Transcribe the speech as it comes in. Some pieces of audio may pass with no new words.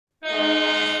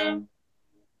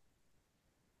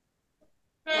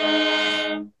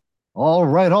All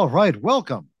right.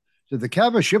 Welcome to the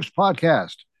CAVASSHIPS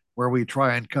podcast, where we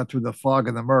try and cut through the fog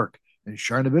and the murk and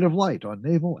shine a bit of light on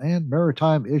naval and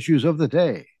maritime issues of the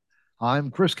day.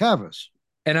 I'm Chris Cavas.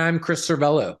 And I'm Chris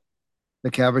Cervello. The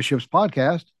CAVASSHIPS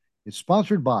podcast is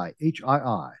sponsored by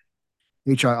HII.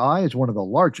 HII is one of the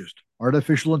largest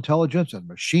artificial intelligence and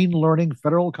machine learning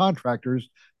federal contractors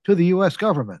to the U.S.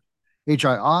 government.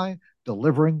 HII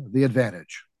delivering the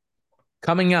advantage.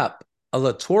 Coming up, a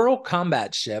littoral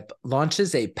combat ship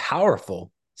launches a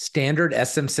powerful standard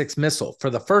SM-6 missile for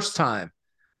the first time,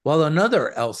 while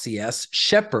another LCS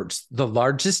shepherds the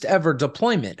largest ever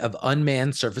deployment of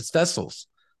unmanned surface vessels,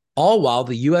 all while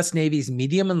the U.S. Navy's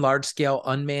medium and large-scale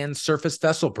unmanned surface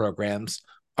vessel programs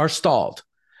are stalled.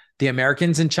 The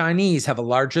Americans and Chinese have a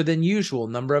larger than usual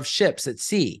number of ships at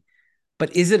sea,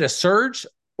 but is it a surge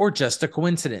or just a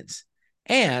coincidence?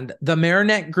 And the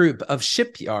Marinette Group of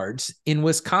shipyards in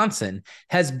Wisconsin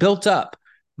has built up,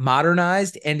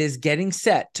 modernized, and is getting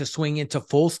set to swing into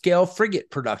full-scale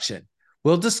frigate production.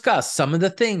 We'll discuss some of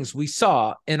the things we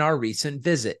saw in our recent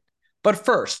visit. But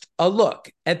first, a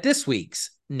look at this week's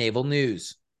naval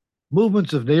news.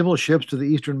 Movements of naval ships to the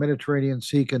eastern Mediterranean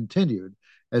Sea continued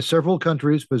as several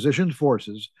countries positioned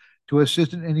forces to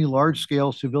assist in any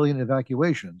large-scale civilian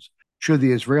evacuations should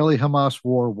the Israeli-Hamas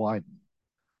war widen.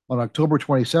 On October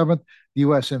 27th, the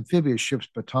U.S. amphibious ships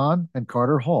Bataan and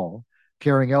Carter Hall,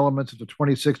 carrying elements of the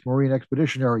 26th Marine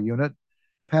Expeditionary Unit,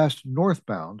 passed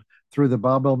northbound through the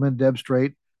Bab el-Mandeb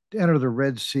Strait to enter the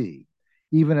Red Sea,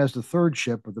 even as the third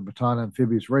ship of the Bataan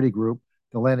Amphibious Ready Group,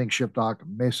 the landing ship dock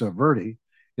Mesa Verde,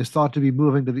 is thought to be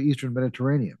moving to the eastern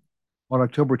Mediterranean. On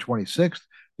October 26th,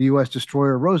 the U.S.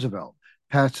 destroyer Roosevelt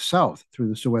passed south through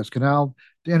the Suez Canal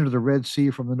to enter the Red Sea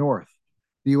from the north.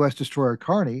 The U.S. destroyer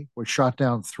Carney, which shot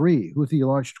down 3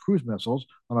 Houthi-launched cruise missiles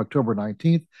on October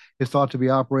 19th, is thought to be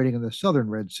operating in the southern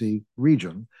Red Sea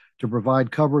region to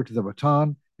provide cover to the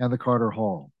Bataan and the Carter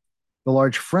Hall. The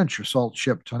large French assault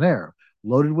ship Tonnerre,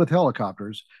 loaded with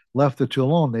helicopters, left the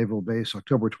Toulon naval base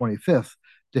October 25th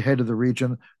to head to the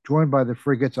region, joined by the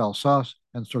frigates Alsace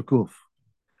and Surcouf.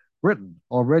 Britain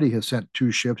already has sent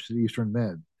 2 ships to the Eastern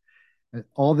Med. And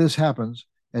all this happens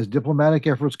as diplomatic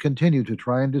efforts continue to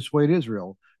try and dissuade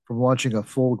Israel from launching a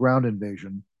full ground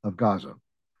invasion of Gaza.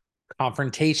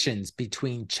 Confrontations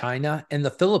between China and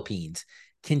the Philippines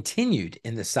continued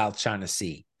in the South China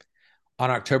Sea.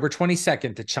 On October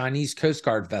 22nd, the Chinese Coast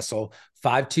Guard vessel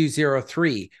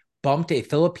 5203 bumped a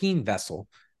Philippine vessel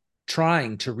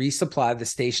trying to resupply the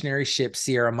stationary ship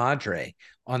Sierra Madre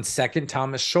on 2nd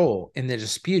Thomas Shoal in the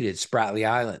disputed Spratly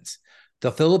Islands.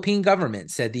 The Philippine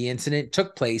government said the incident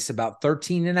took place about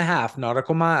 13 and a half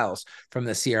nautical miles from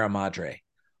the Sierra Madre.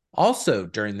 Also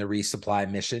during the resupply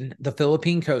mission, the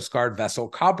Philippine Coast Guard vessel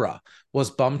Cabra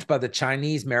was bumped by the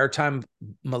Chinese maritime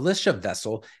militia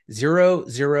vessel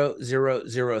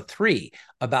 00003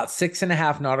 about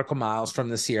 6.5 nautical miles from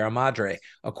the Sierra Madre,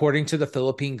 according to the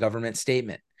Philippine government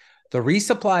statement. The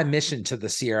resupply mission to the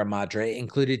Sierra Madre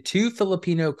included 2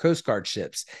 Filipino Coast Guard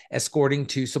ships escorting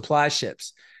 2 supply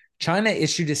ships. China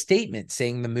issued a statement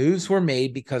saying the moves were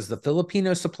made because the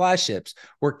Filipino supply ships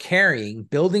were carrying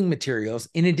building materials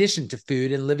in addition to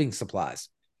food and living supplies.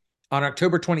 On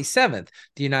October 27th,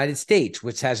 the United States,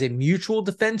 which has a mutual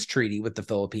defense treaty with the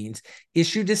Philippines,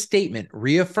 issued a statement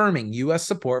reaffirming U.S.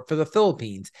 support for the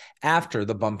Philippines after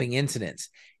the bumping incidents.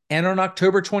 And on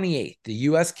October 28th, the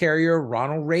U.S. carrier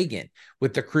Ronald Reagan,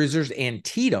 with the cruisers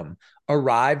Antietam,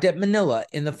 arrived at Manila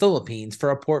in the Philippines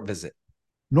for a port visit.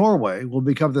 Norway will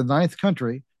become the 9th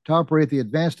country to operate the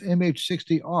advanced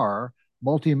MH-60R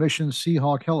multi-mission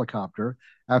Seahawk helicopter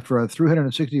after a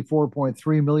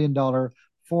 $364.3 million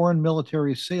foreign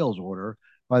military sales order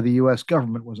by the U.S.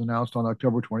 government was announced on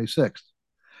October 26th.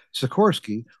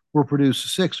 Sikorsky will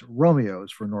produce 6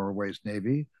 Romeos for Norway's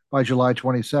Navy by July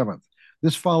 27th.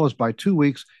 This follows by 2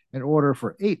 weeks an order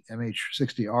for 8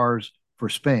 MH-60Rs for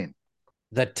Spain.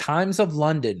 The Times of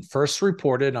London first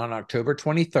reported on October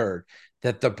 23rd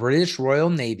that the British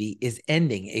Royal Navy is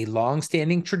ending a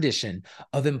long-standing tradition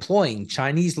of employing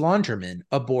Chinese laundrymen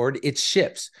aboard its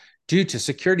ships due to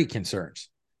security concerns.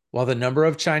 While the number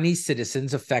of Chinese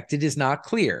citizens affected is not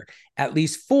clear, at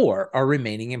least 4 are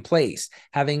remaining in place,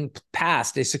 having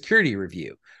passed a security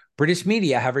review. British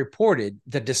media have reported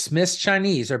the dismissed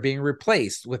Chinese are being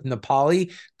replaced with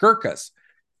Nepali Gurkhas.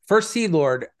 First Sea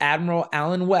Lord Admiral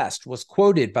Alan West was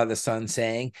quoted by The Sun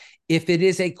saying, "If it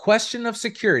is a question of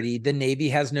security, the Navy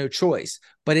has no choice.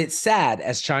 But it's sad,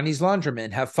 as Chinese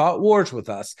laundrymen have fought wars with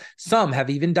us. Some have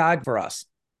even died for us."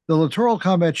 The littoral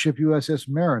combat ship USS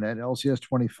Marinette,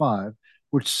 LCS-25,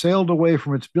 which sailed away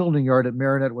from its building yard at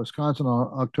Marinette, Wisconsin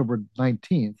on October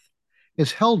 19th,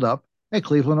 is held up at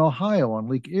Cleveland, Ohio on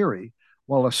Lake Erie,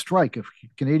 while a strike of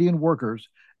Canadian workers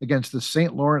against the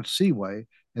St. Lawrence Seaway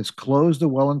has closed the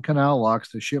Welland Canal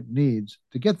locks the ship needs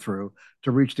to get through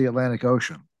to reach the Atlantic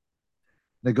Ocean.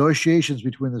 Negotiations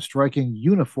between the striking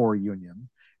Unifor Union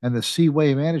and the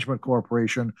Seaway Management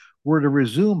Corporation were to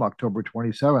resume October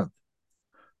 27th.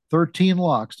 13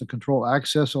 locks to control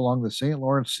access along the St.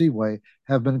 Lawrence Seaway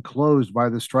have been closed by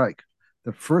the strike,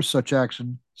 the first such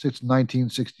action since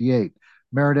 1968.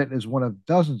 Marinette is one of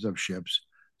dozens of ships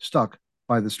stuck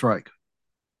by the strike.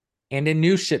 And in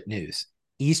new ship news,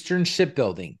 Eastern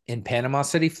Shipbuilding in Panama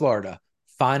City, Florida,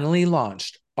 finally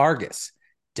launched Argus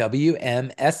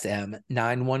WMSM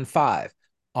 915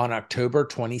 on October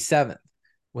 27th,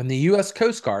 when the U.S.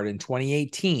 Coast Guard in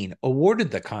 2018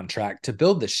 awarded the contract to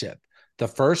build the ship. The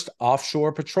first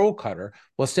offshore patrol cutter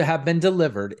was to have been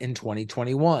delivered in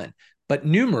 2021, but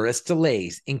numerous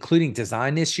delays, including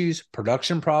design issues,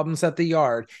 production problems at the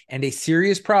yard, and a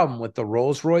serious problem with the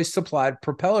Rolls-Royce supplied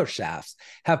propeller shafts,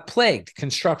 have plagued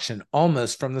construction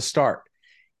almost from the start.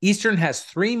 Eastern has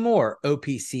 3 more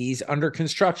OPCs under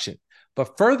construction,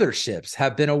 but further ships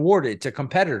have been awarded to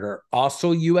competitor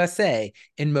Austal USA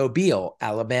in Mobile,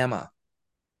 Alabama.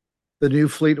 The new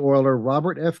fleet oiler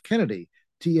Robert F. Kennedy,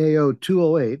 TAO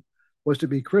 208, was to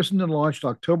be christened and launched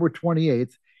October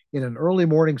 28th in an early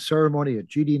morning ceremony at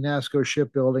GD NASSCO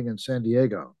Shipbuilding in San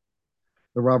Diego.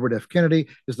 The Robert F. Kennedy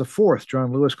is the 4th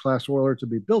John Lewis class oiler to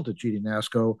be built at GD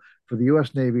NASSCO for the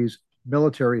U.S. Navy's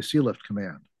Military Sealift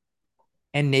Command.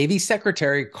 And Navy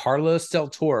Secretary Carlos Del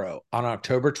Toro on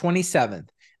October 27th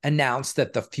announced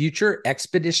that the future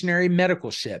expeditionary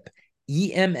medical ship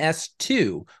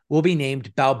EMS-2 will be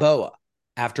named Balboa,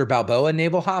 after Balboa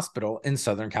Naval Hospital in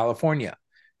Southern California.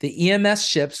 The EMS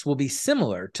ships will be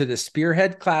similar to the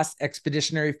Spearhead-class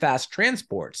expeditionary fast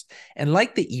transports, and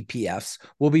like the EPFs,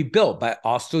 will be built by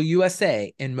Austal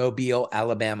USA in Mobile,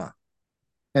 Alabama.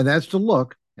 And that's to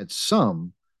look at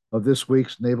some of this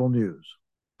week's naval news.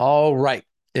 All right.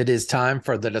 It is time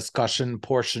for the discussion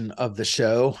portion of the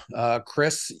show.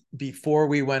 Chris, before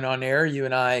we went on air, you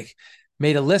and I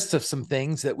made a list of some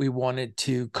things that we wanted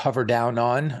to cover down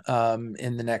on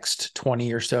in the next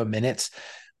 20 or so minutes.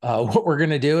 What we're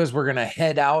going to do is we're going to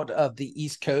head out of the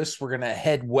East Coast. We're going to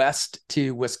head west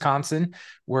to Wisconsin,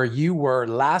 where you were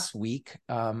last week.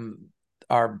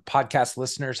 Our podcast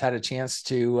listeners had a chance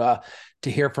to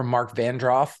hear from Mark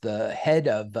Vandroff, the head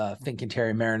of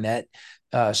Fincantieri Marinette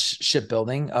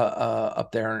Shipbuilding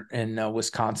up there in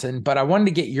Wisconsin. But I wanted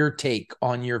to get your take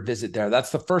on your visit there. That's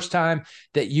the first time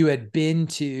that you had been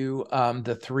to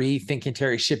the 3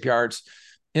 Fincantieri shipyards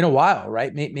in a while,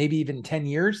 right? Maybe even 10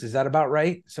 years. Is that about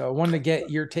right? So I wanted to get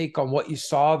your take on what you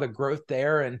saw, the growth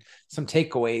there, and some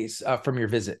takeaways from your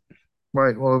visit.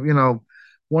 Right. Well, you know,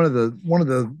 one of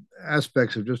the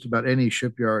aspects of just about any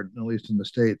shipyard, at least in the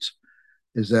States,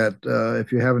 is that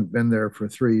if you haven't been there for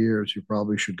 3 years, you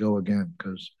probably should go again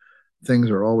because things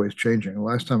are always changing. The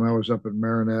last time I was up at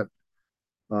Marinette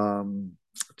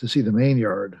to see the main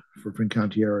yard for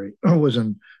Fincantieri was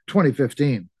in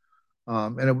 2015.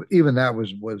 Even that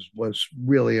was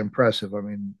really impressive. I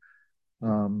mean,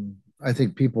 I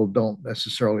think people don't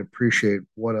necessarily appreciate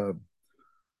what a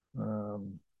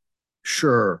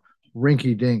sure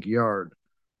rinky-dink yard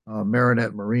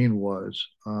Marinette Marine was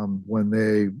when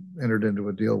they entered into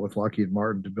a deal with Lockheed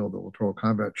Martin to build the littoral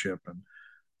combat ship.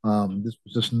 And this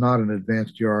was just not an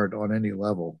advanced yard on any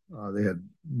level. They had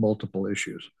multiple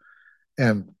issues.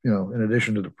 And, you know, in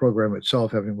addition to the program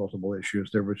itself having multiple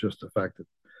issues, there was just the fact that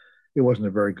it wasn't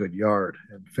a very good yard.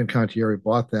 And Fincantieri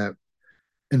bought that,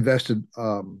 invested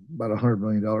about $100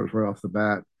 million right off the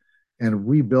bat, and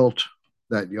rebuilt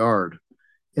that yard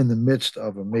in the midst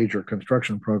of a major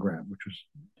construction program, which was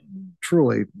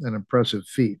truly an impressive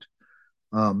feat.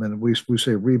 And we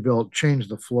say rebuilt, changed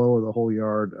the flow of the whole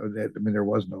yard. I mean, there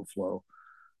was no flow.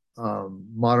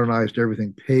 Modernized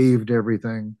everything, paved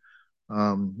everything.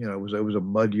 You know, it was a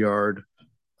mud yard.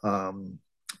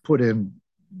 Put in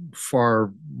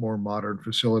far more modern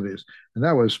facilities, and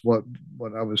that was what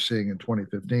I was seeing in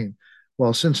 2015.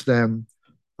 Well, since then,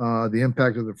 the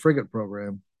impact of the frigate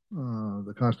program,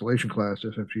 the Constellation class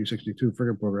SFG-62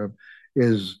 frigate program,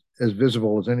 is as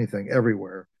visible as anything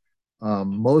everywhere.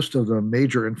 Most of the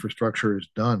major infrastructure is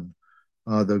done.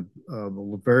 The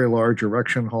very large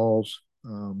erection halls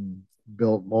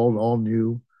built all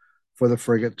new for the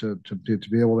frigate to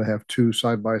be able to have 2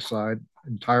 side by side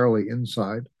entirely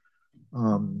inside,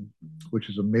 which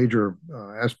is a major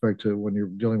aspect to when you're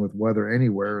dealing with weather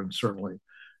anywhere, and certainly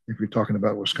if you're talking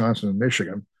about Wisconsin and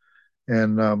Michigan.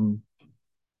 And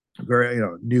very, you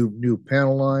know, new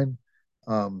panel line.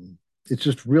 it's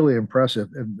just really impressive.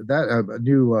 And that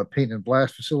new paint and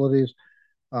blast facilities,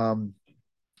 um,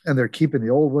 and they're keeping the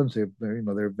old ones.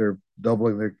 They're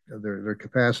doubling their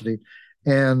capacity,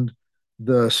 and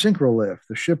the synchro lift,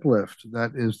 the ship lift,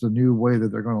 that is the new way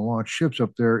that they're going to launch ships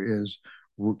up there. Is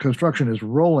construction is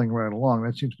rolling right along.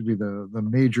 That seems to be the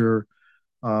major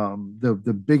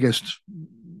the biggest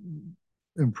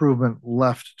improvement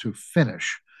left to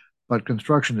finish. But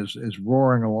construction is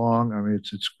roaring along. I mean,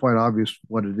 it's quite obvious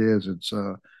what it is. It's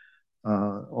all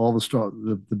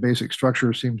the basic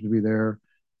structure seems to be there.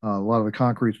 A lot of the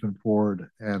concrete's been poured,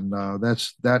 and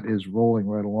that is rolling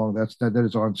right along. That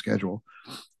is on schedule.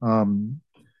 Um,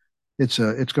 it's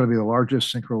going to be the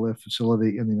largest synchro lift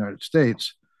facility in the United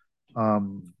States.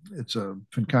 It's a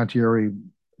Fincantieri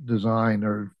design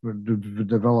or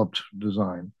developed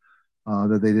design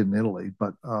that they did in Italy.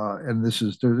 But and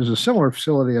there's a similar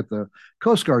facility at the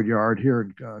Coast Guard Yard here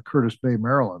in Curtis Bay,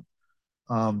 Maryland.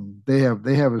 They have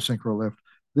a synchro lift.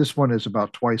 This one is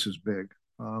about twice as big.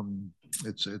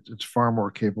 It's far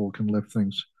more capable. Can lift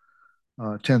things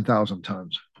 10,000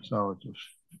 tons. So it's a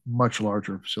much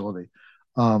larger facility.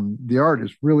 The art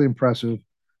is really impressive.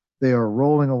 They are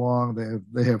rolling along.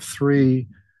 They have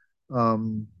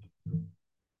um,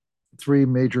 three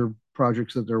major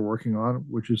projects that they're working on,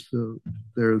 which is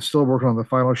they're still working on the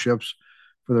final ships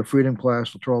for the Freedom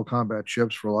class littoral combat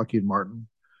ships for Lockheed Martin.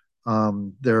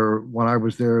 There, when I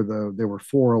was there, there were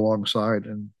four alongside,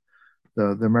 and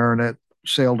the Marinette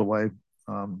sailed away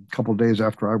a couple of days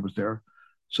after I was there.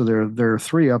 So there are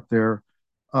three up there.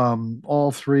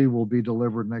 All three will be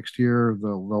delivered next year.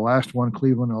 The last one,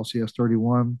 Cleveland LCS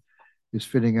 31, is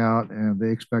fitting out, and they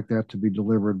expect that to be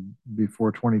delivered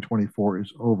before 2024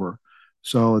 is over.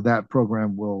 So that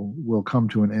program will come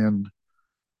to an end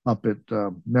up at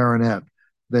Marinette.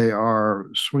 They are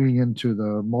swinging into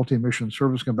the multi-mission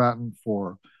service combatant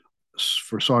for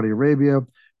Saudi Arabia.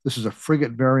 This is a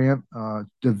frigate variant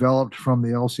developed from the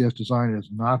LCS design. It's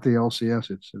not the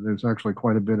LCS. There's actually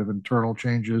quite a bit of internal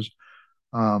changes.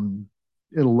 Um,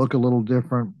 it'll look a little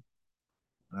different.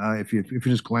 If you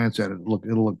just glance at it,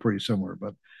 it'll look pretty similar.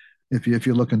 But if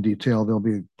you look in detail, there'll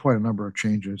be quite a number of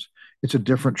changes. It's a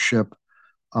different ship.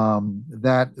 I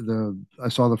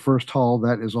saw the first hull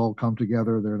that is all come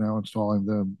together. They're now installing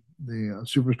the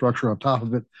superstructure on top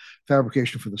of it.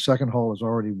 Fabrication for the second hull is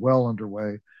already well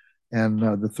underway, and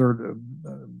the third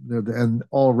and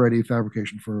already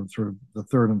fabrication for the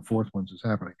third and fourth ones is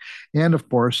happening. And of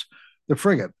course, the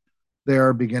frigate. They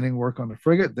are beginning work on the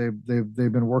frigate. They've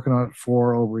been working on it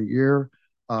for over a year.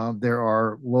 There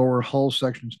are lower hull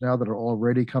sections now that are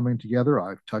already coming together.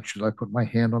 I've touched it. I put my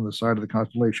hand on the side of the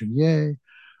Constellation. Yay!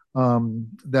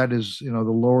 That is, the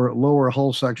lower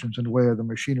hull sections in the way of the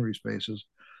machinery spaces.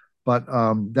 But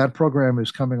that program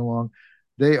is coming along.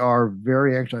 They are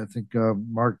very anxious. I think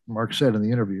Mark said in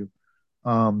the interview,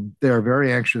 they are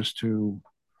very anxious to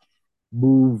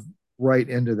move right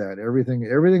into that. Everything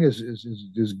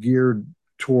is geared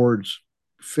towards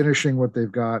finishing what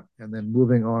they've got and then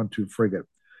moving on to frigate.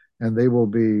 And they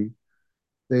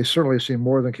certainly seem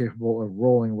more than capable of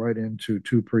rolling right into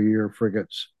two per year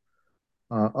frigates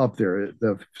up there.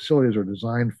 The facilities are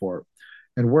designed for it.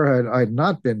 And where I had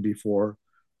not been before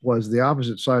was the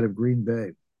opposite side of Green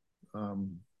Bay,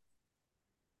 um,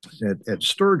 at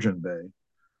Sturgeon Bay,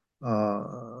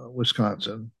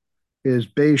 Wisconsin, is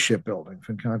Bay Shipbuilding,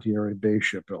 Fincantieri Bay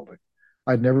Shipbuilding.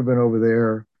 I'd never been over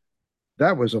there.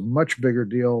 That was a much bigger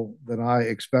deal than I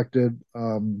expected.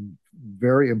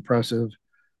 Very impressive.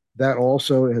 That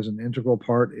also has an integral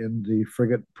part in the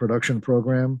frigate production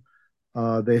program.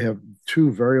 They have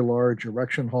two very large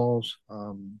erection halls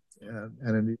and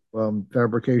a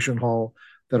fabrication hall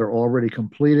that are already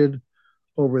completed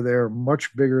over there,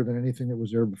 much bigger than anything that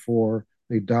was there before.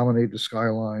 They dominate the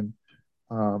skyline.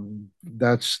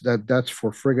 That's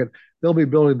for frigate. They'll be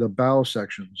building the bow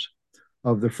sections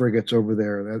of the frigates over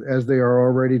there, as they are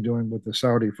already doing with the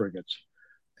Saudi frigates,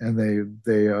 and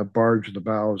they barge the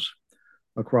bows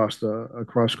across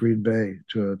Green Bay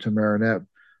to Marinette.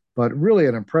 But really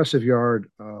an impressive yard.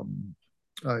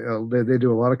 They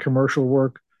do a lot of commercial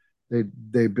work.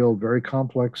 They build very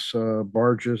complex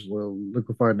barges,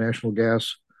 liquefied natural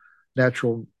gas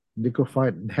 (LNG)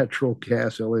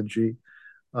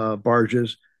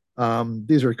 barges.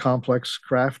 These are complex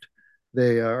craft.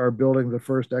 They are building the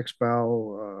first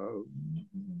X-bow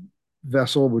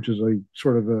vessel, which is a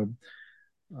sort of a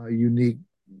unique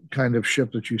kind of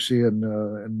ship that you see in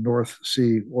North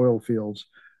Sea oil fields.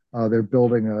 They're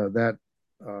building that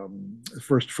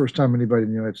first time anybody in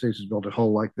the United States has built a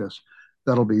hull like this.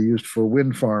 That'll be used for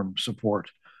wind farm support.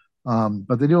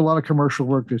 But they do a lot of commercial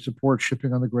work. They support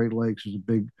shipping on the Great Lakes. Is a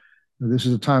This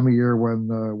is a time of year when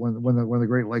the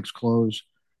Great Lakes close.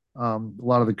 A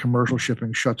lot of the commercial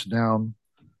shipping shuts down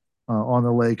on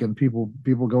the lake, and people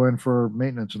go in for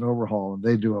maintenance and overhaul, and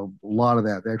they do a lot of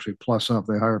that. They actually plus up.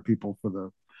 They hire people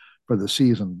for the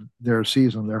season, their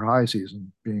high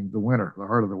season being the winter, the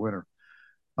heart of the winter.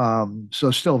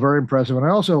 So still very impressive. And I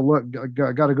also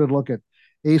got a good look at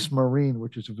Ace Marine,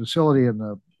 which is a facility in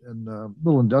the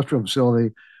little industrial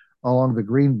facility along the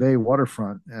Green Bay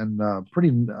waterfront, and pretty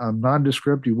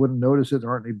nondescript. You wouldn't notice it. There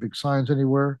aren't any big signs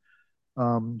anywhere.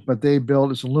 But they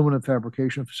build it's an aluminum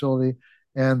fabrication facility,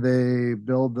 and they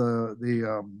build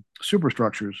the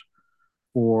superstructures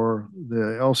for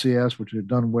the LCS, which they're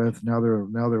done with. Now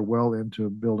they're well into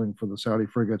building for the Saudi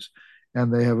frigates,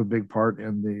 and they have a big part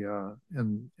in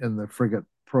the frigate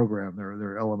program. There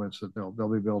are elements that they'll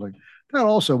be building. That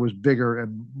also was bigger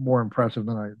and more impressive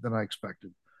than I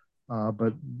expected.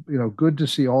 But good to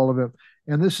see all of it.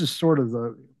 And this is sort of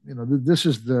this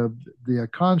is the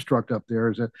construct up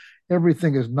there, is that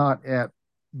everything is not at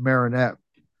Marinette.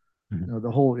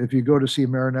 The whole, if you go to see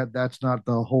Marinette, that's not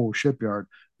the whole shipyard.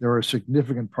 There are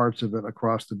significant parts of it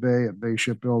across the bay at Bay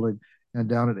Shipbuilding and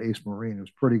down at Ace Marine. It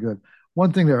was pretty good.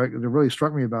 One thing that really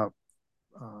struck me about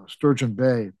Sturgeon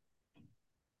Bay,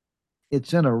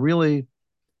 it's in a really,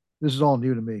 this is all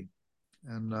new to me,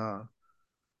 and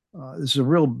this is a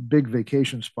real big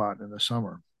vacation spot in the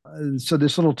summer. So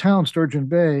this little town, Sturgeon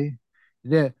Bay,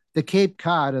 the Cape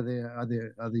Cod of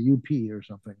the UP or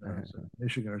something,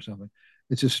 Michigan or something.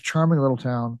 It's this charming little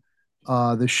town.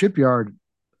 The shipyard,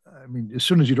 I mean, as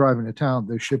soon as you drive into town,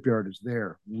 the shipyard is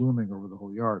there, looming over the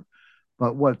whole yard.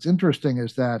 But what's interesting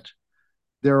is that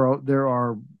there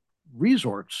are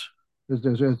resorts.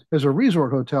 There's a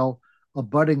resort hotel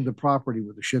abutting the property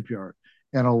with the shipyard,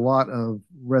 and a lot of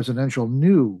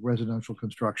new residential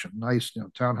construction, nice,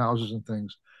 townhouses and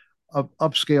things,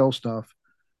 upscale stuff,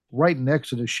 right next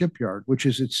to the shipyard, which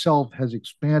is itself has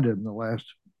expanded in the last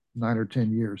 9 or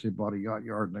 10 years. They bought a yacht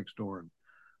yard next door,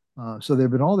 and so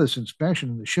there's been all this expansion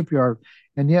in the shipyard,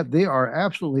 and yet they are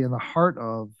absolutely in the heart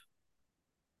of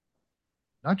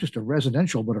not just a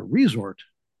residential but a resort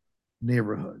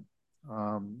neighborhood.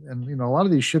 And a lot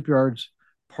of these shipyards,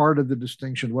 part of the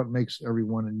distinction, what makes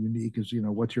everyone unique is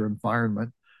what's your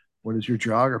environment, what does your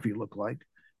geography look like,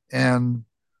 and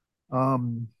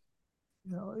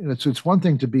it's one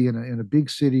thing to be in a big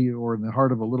city or in the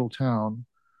heart of a little town.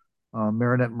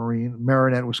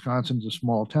 Marinette, Wisconsin is a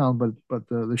small town, but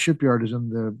the shipyard is in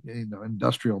the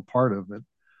industrial part of it,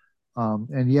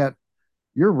 and yet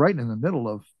you're right in the middle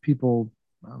of people,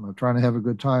 I don't know, trying to have a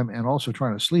good time and also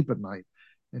trying to sleep at night.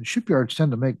 And shipyards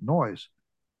tend to make noise.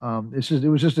 It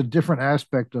was just a different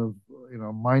aspect of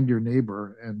mind your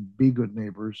neighbor and be good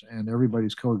neighbors, and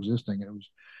everybody's coexisting.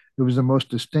 It was the most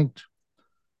distinct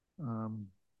um,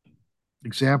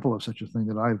 example of such a thing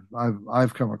that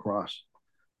I've come across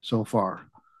so far.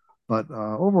 But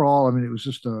overall, I mean, it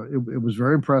was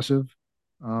very impressive.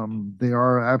 They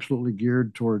are absolutely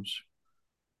geared towards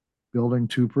building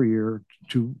two per year,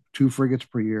 two frigates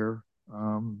per year.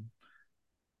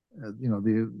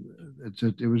 The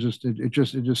it was just it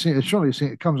surely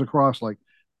it comes across like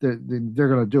they're going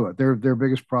to do it. Their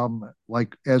biggest problem,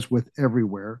 like as with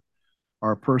everywhere,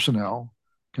 are personnel.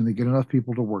 Can they get enough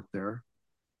people to work there?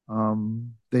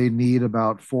 They need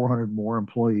about 400 more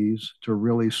employees to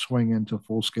really swing into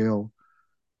full scale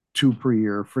two per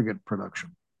year frigate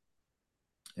production.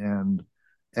 And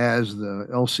as the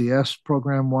LCS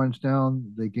program winds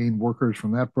down, they gain workers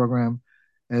from that program.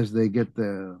 As they get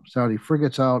the Saudi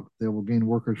frigates out, they will gain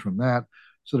workers from that.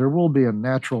 So there will be a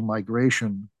natural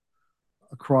migration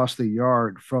across the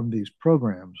yard from these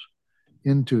programs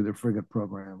into the frigate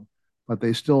program, but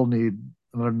they still need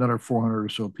another 400 or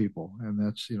so people. And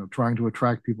that's, trying to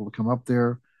attract people to come up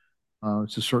there.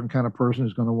 It's a certain kind of person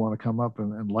who's going to want to come up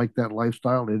and like that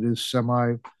lifestyle. It is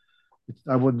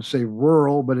I wouldn't say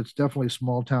rural, but it's definitely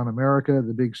small town America.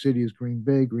 The big city is Green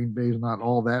Bay. Green Bay is not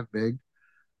all that big.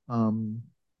 Um,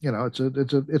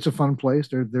 it's a fun place.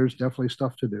 There's definitely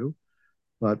stuff to do,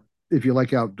 but if you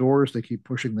like outdoors, they keep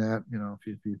pushing that.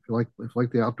 If you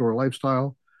like the outdoor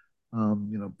lifestyle,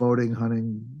 boating,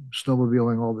 hunting,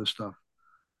 snowmobiling, all this stuff.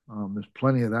 There's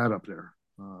plenty of that up there,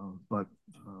 but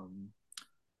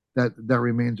that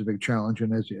remains a big challenge.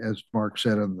 And as Mark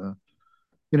said in the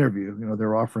interview,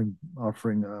 they're offering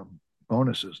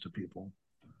bonuses to people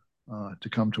to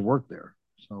come to work there.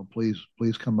 So please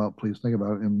come up. Please think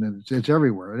about it. And it's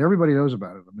everywhere, and everybody knows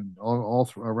about it. I mean, all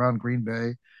around Green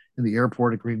Bay, in the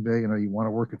airport at Green Bay. You want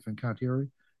to work at Fincantieri,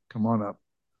 come on up.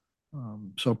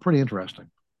 So pretty interesting.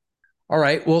 All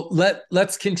right. Well,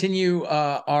 let's continue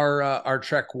our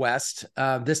trek west.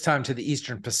 This time to the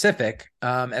Eastern Pacific.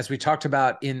 As we talked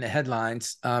about in the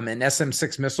headlines, an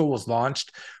SM-6 missile was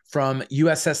launched from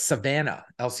USS Savannah,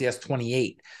 LCS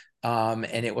 28.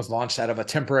 And it was launched out of a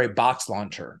temporary box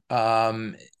launcher.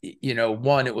 One,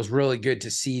 it was really good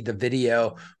to see the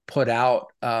video put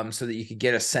out so that you could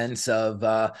get a sense of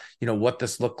what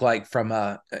this looked like from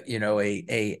a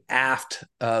aft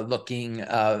looking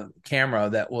camera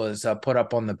that was put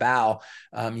up on the bow.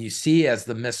 You see as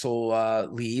the missile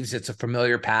leaves, it's a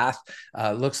familiar path.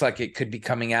 Looks like it could be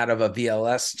coming out of a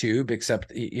VLS tube,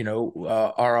 except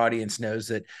our audience knows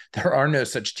that there are no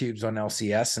such tubes on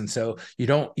LCS, and so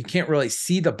you can't really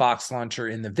see the box launcher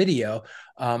in the video.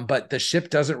 But the ship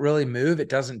doesn't really move. It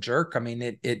doesn't jerk. I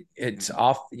mean, it's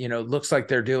off, looks like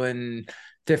they're doing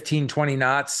 15, 20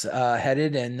 knots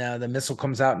headed, and the missile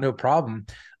comes out no problem.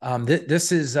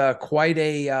 This is quite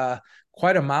a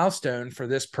milestone for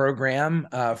this program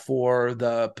for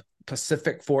the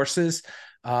Pacific Forces.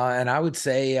 And I would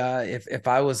say if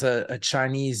I was a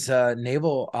Chinese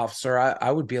naval officer,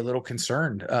 I would be a little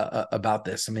concerned about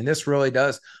this. I mean, this really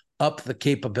does up the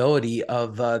capability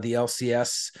of the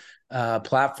LCS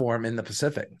platform in the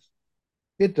Pacific.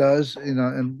 It does,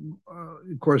 and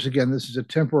of course, again, this is a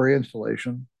temporary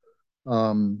installation.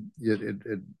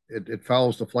 It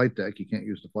fouls the flight deck. You can't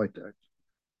use the flight deck,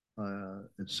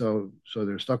 and so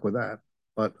they're stuck with that.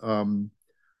 But a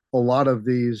lot of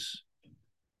these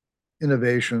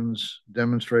innovations,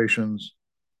 demonstrations,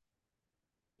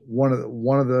 one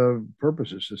of the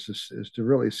purposes is to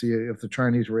really see if the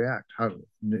Chinese react.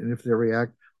 And if they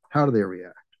react, how do they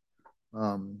react?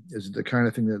 Is it the kind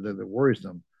of thing that worries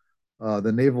them?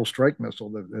 The naval strike missile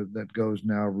that goes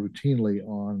now routinely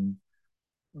on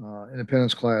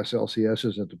Independence class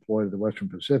LCSs that deploy to the Western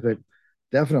Pacific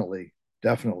definitely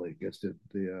gets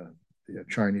the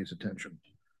Chinese attention.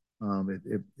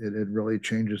 It really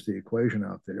changes the equation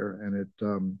out there,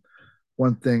 and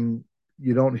one thing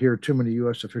you don't hear too many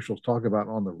U.S. officials talk about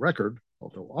on the record,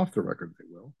 although off the record they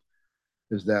will,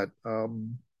 is that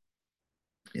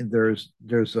there's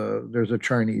a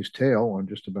Chinese tail on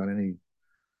just about any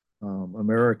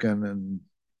American and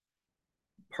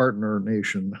partner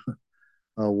nation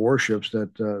warships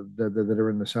that are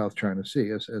in the South China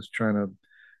Sea, as China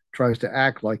tries to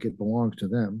act like it belongs to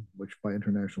them, which by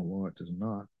international law it does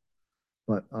not.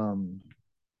 But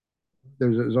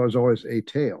there's always a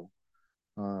tail.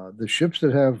 The ships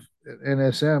that have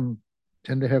NSM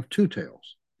tend to have two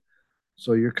tails,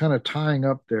 so you're kind of tying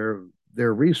up their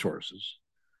resources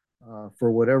for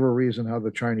whatever reason. How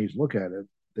the Chinese look at it,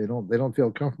 they don't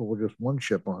feel comfortable with just one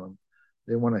ship on them.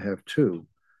 They want to have two.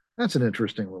 That's an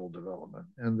interesting little development,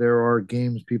 and there are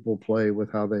games people play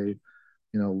with how they,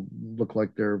 look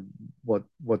like they're what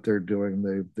they're doing.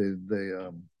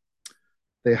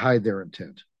 They hide their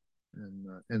intent,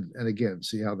 and again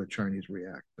see how the Chinese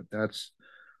react. But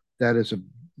that is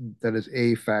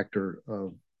a factor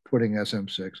of putting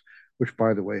SM-6, which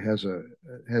by the way is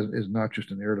not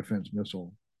just an air defense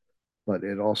missile, but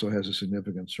it also has a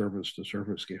significant surface to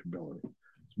surface capability.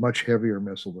 It's a much heavier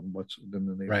missile than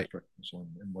the naval strike missile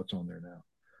and what's on there now.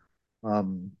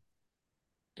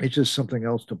 It's just something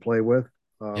else to play with.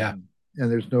 And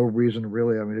there's no reason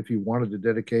really. I mean, if you wanted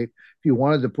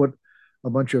to put a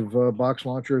bunch of box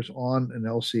launchers on an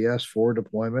LCS for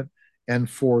deployment and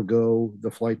forego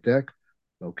the flight deck,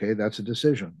 okay, that's a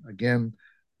decision. Again,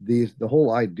 the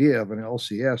whole idea of an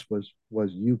LCS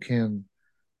was you can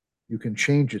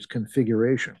change its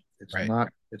configuration. It's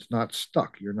not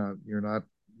stuck. It's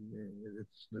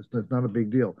not a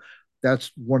big deal.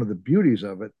 That's one of the beauties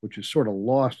of it, which is sort of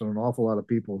lost on an awful lot of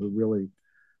people who really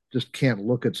just can't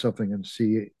look at something and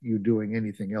see you doing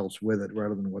anything else with it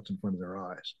rather than what's in front of their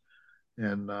eyes.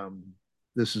 And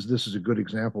this is a good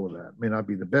example of that. It may not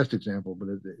be the best example, but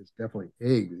it's definitely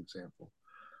a good example.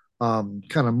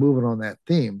 Kind of moving on that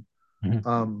theme,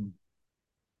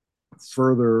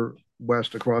 further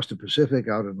west across the Pacific,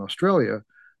 out in Australia,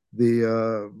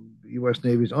 the U.S.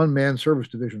 Navy's Unmanned Surface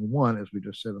Division 1, as we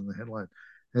just said in the headline,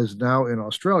 is now in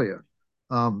Australia.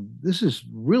 This is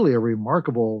really a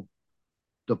remarkable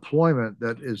deployment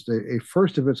that is a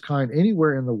first of its kind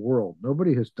anywhere in the world.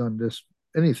 Nobody has done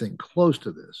anything close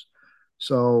to this.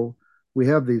 So we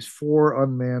have these 4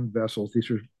 unmanned vessels. These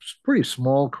are pretty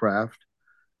small craft.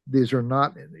 These are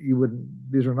not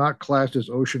classed as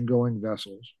ocean-going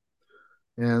vessels,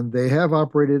 and they have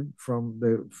operated from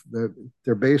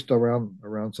they're based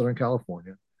around Southern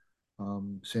California,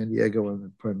 San Diego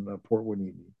and Port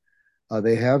Hueneme.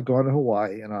 They have gone to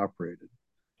Hawaii and operated.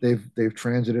 They've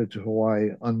transited to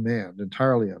Hawaii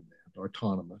entirely unmanned,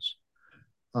 autonomous.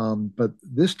 But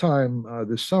this time,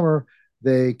 this summer,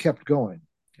 they kept going,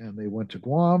 and they went to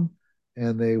Guam,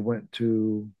 and they went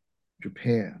to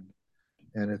Japan,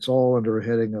 and it's all under a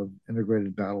heading of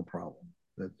integrated battle problem.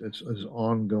 That it's an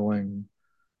ongoing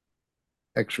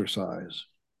exercise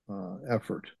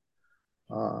effort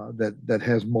that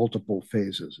has multiple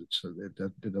phases. It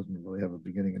doesn't really have a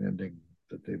beginning and ending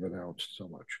that they've announced so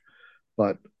much,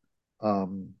 but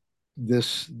um,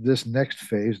 this next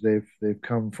phase they've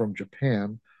come from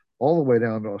Japan all the way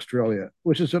down to Australia,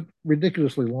 which is a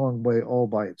ridiculously long way all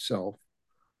by itself.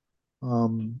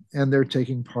 And they're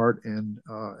taking part in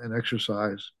an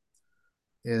exercise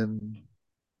in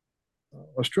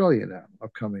Australia now,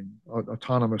 upcoming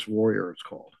Autonomous Warrior, it's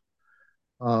called.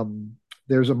 Um,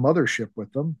 there's a mothership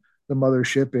with them. The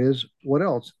mothership is what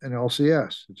else? An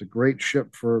LCS. It's a great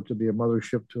ship for to be a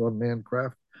mothership to unmanned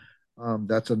craft.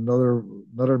 That's another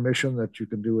mission that you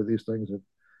can do with these things that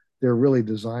they're really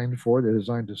designed for. They're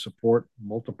designed to support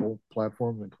multiple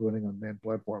platforms, including unmanned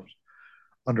platforms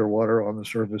underwater, on the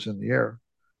surface, in the air.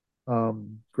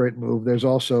 Great move. There's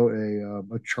also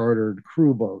a chartered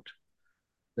crew boat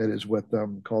that is with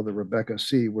them called the Rebecca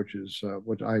C, which is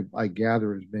what I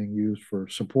gather is being used for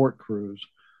support crews.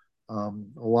 A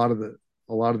lot of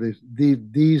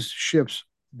these ships,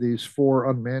 these four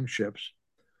unmanned ships,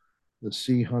 the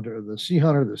Sea Hunter, the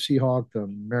Seahawk, the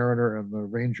Mariner, and the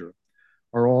Ranger,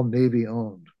 are all Navy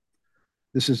owned.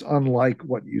 This is unlike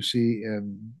what you see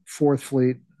in Fourth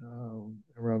Fleet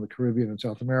around the Caribbean and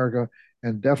South America,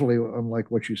 and definitely unlike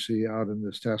what you see out in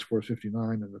this Task Force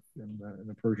 59 in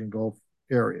the Persian Gulf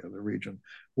area, the region,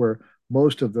 where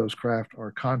most of those craft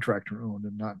are contractor owned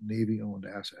and not Navy owned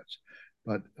assets.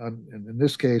 But in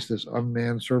this case, this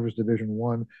Unmanned Service Division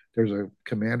 1, there's a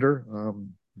commander,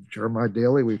 Jeremiah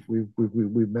Daly.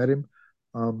 We've met him.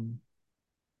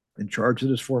 In charge of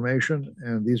this formation,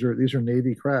 and these are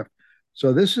Navy craft.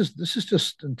 So this is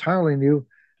just entirely new.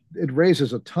 It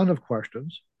raises a ton of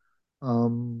questions,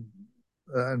 and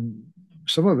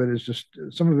some of it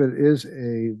is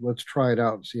a let's try it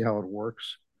out and see how it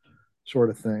works sort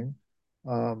of thing.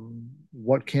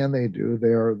 What can they do?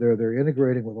 They're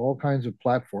integrating with all kinds of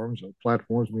platforms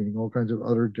meaning all kinds of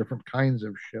other different kinds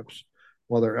of ships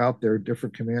while they're out there,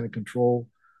 different command and control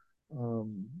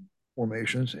um,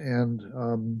 formations,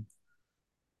 and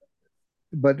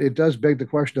but it does beg the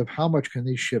question of how much can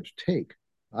these ships take?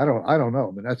 I don't know.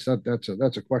 I mean, that's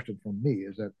a question from me.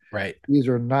 Is that Right. these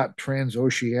are not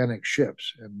transoceanic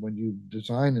ships, and when you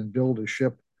design and build a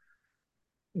ship,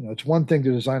 it's one thing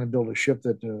to design and build a ship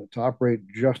that to operate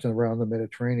just around the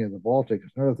Mediterranean, the Baltic.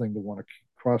 It's another thing to want to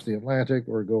cross the Atlantic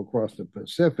or go across the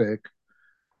Pacific,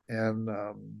 and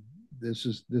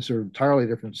this are entirely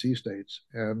different sea states,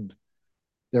 and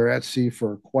they're at sea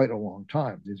for quite a long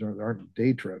time. These aren't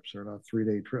day trips; they're not 3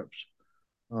 day trips,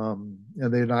 and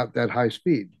they're not that high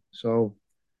speed. So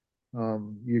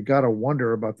you got to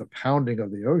wonder about the pounding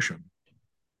of the ocean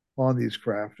on these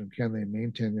craft, and can they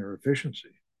maintain their efficiency?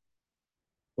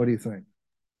 What do you think?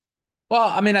 Well,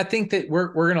 I mean, I think that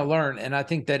we're going to learn, and I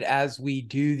think that as we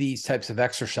do these types of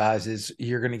exercises,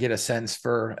 you're going to get a sense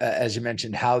for, as you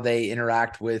mentioned, how they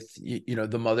interact with the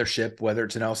mothership, whether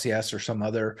it's an LCS or some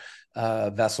other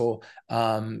vessel.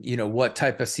 What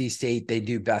type of sea state they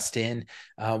do best in,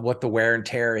 what the wear and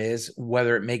tear is,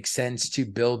 whether it makes sense to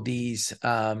build these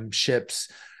ships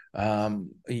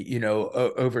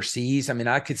overseas. I mean,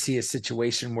 I could see a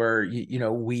situation where,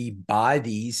 we buy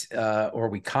these or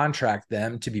we contract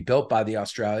them to be built by the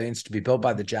Australians, to be built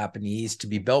by the Japanese, to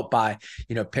be built by,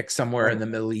 pick somewhere in the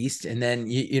Middle East. And then,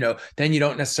 then you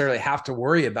don't necessarily have to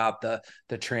worry about the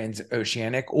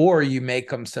transoceanic, or you make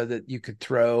them so that you could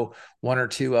throw one or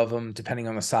two of them, depending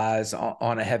on the size,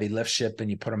 on a heavy lift ship, and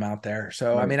you put them out there.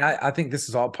 So, Right. I mean, I think this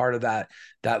is all part of that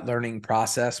learning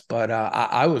process. But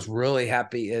I was really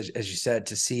happy, as you said,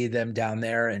 to see them down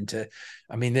there, and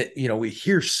I mean, that we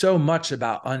hear so much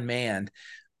about unmanned,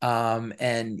 and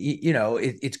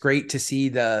it's great to see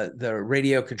the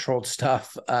radio controlled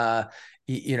stuff,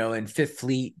 in Fifth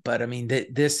Fleet. But I mean,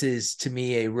 this is to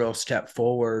me a real step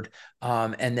forward.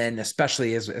 And then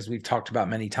especially as we've talked about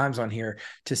many times on here,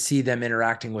 to see them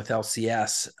interacting with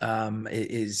LCS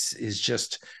is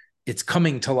just, it's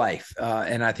coming to life.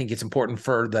 And I think it's important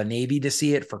for the Navy to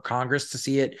see it, for Congress to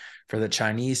see it, for the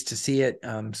Chinese to see it.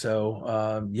 This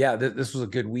was a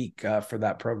good week for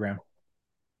that program.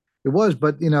 It was,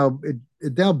 but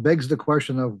it now begs the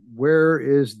question of where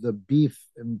is the beef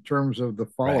in terms of the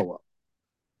Right. follow up?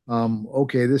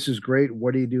 Okay, this is great.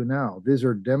 What do you do now? These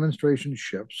are demonstration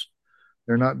ships.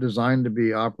 They're not designed to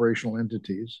be operational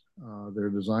entities. They're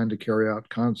designed to carry out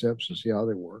concepts to see how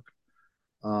they work.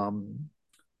 Um,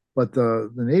 but the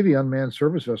Navy Unmanned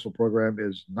Surface Vessel program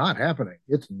is not happening.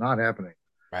 It's not happening.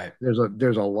 Right.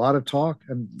 There's a lot of talk,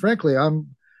 and frankly,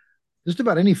 I'm just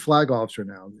about any flag officer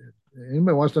now.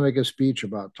 Anybody wants to make a speech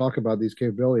about talk about these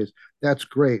capabilities, that's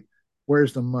great.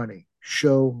 Where's the money?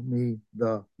 Show me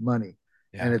the money,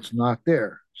 and Yeah. it's not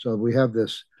there. So we have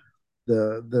this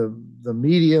the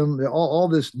medium, all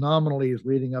this nominally is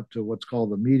leading up to what's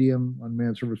called the medium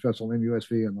unmanned surface vessel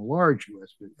MUSV and the large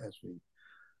USV.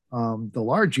 The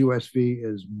large USV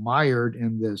is mired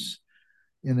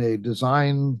in a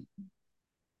design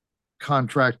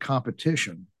contract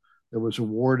competition that was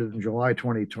awarded in July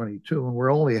 2022, and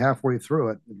we're only halfway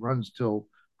through it. It runs till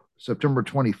September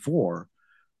 24,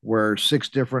 where 6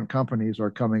 different companies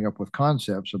are coming up with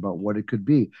concepts about what it could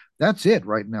be. That's it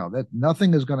right now. That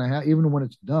nothing is going to happen, even when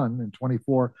it's done in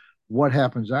 24. What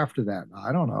happens after that?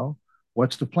 I don't know.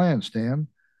 What's the plan, Stan?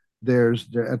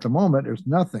 At the moment, there's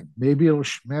nothing. Maybe it'll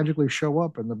magically show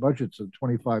up in the budgets of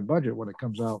 25 budget when it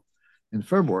comes out in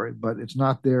February, but it's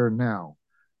not there now.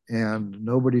 And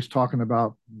nobody's talking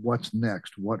about what's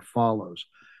next, what follows.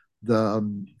 The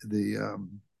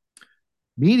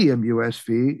medium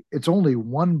USV, it's only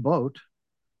one boat,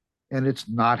 and it's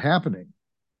not happening.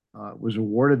 It was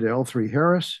awarded to L3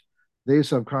 Harris. They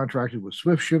subcontracted with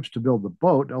Swift Ships to build the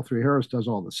boat. L3 Harris does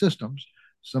all the systems.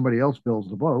 Somebody else builds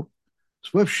the boat.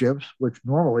 Swift Ships, which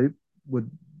normally would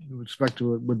expect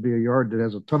to would be a yard that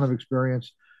has a ton of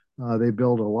experience, they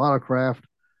build a lot of craft.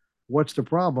 What's the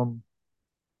problem?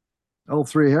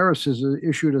 L3 Harris has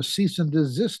issued a cease and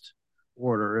desist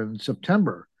order in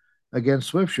September against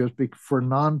Swift Ships for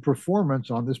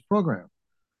non-performance on this program.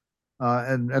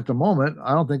 And at the moment,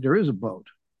 I don't think there is a boat.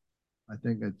 I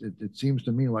think it seems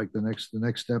to me like the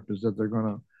next step is that they're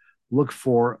going to look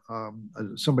for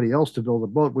somebody else to build a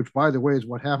boat, which, by the way, is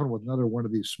what happened with another one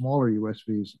of these smaller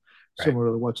USVs, right,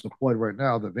 similar to what's deployed right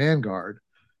now, the Vanguard.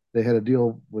 They had a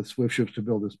deal with Swift Ships to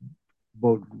build this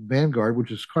boat, Vanguard,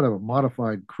 which is kind of a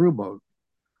modified crew boat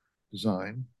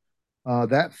design.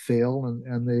 That failed,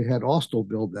 and they had Austal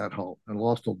build that hull, and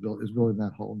Austal is building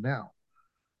that hull now.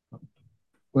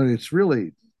 But it's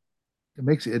really, it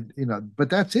makes it, but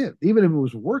that's it. Even if it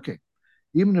was working,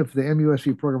 even if the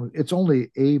MUSV program, it's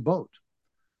only a boat.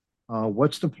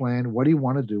 What's the plan? What do you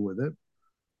want to do with it?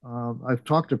 I've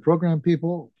talked to program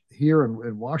people here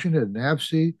in Washington and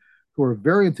NAVSEA who are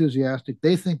very enthusiastic.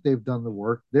 They think they've done the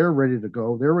work. They're ready to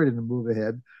go. They're ready to move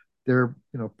ahead. They're,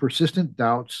 persistent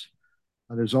doubts.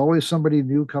 There's always somebody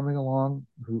new coming along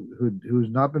who's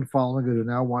not been following it, who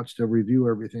now wants to review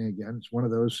everything again. It's one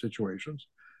of those situations.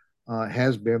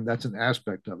 Has been. That's an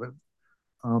aspect of it.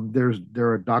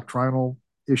 There are doctrinal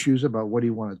issues about what do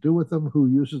you want to do with them, who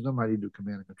uses them, how do you do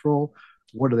command and control,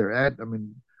 what are their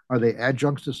are they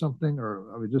adjuncts to something,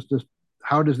 or just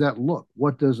how does that look?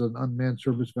 What does an unmanned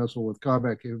surface vessel with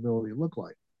combat capability look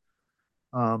like?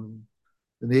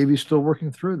 The Navy's still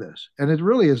working through this, and it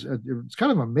really is. It's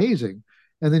kind of amazing.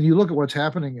 And then you look at what's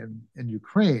happening in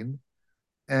Ukraine,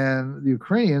 and the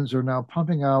Ukrainians are now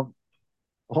pumping out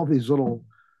all these little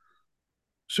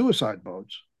suicide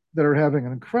boats that are having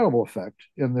an incredible effect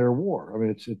in their war. I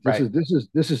mean, Right. this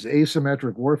is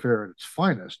asymmetric warfare at its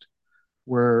finest,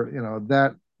 where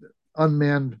that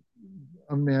unmanned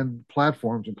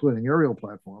platforms, including aerial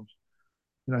platforms,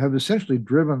 have essentially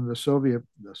driven the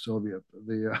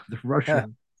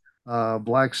Russian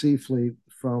Black Sea Fleet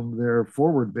from their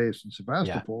forward base in Yeah.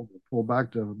 Sevastopol to pull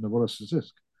back to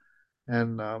Novorossiysk,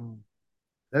 and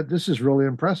that this is really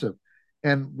impressive.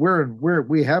 And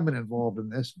we have been involved in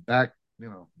this back,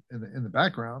 in the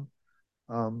background.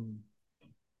 Um,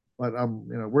 but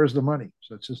where's the money?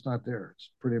 So it's just not there. It's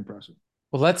pretty impressive.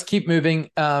 Well, let's keep moving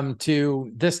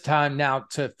to this time now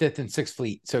to Fifth and Sixth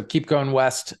Fleet. So keep going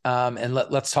west, and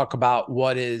let's talk about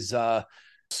what is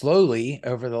slowly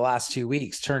over the last 2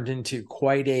 weeks turned into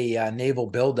quite a naval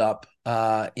buildup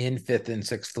in Fifth and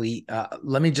Sixth Fleet.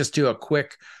 Let me just do a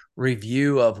quick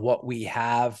review of what we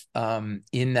have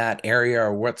in that area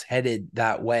or what's headed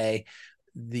that way.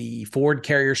 The Ford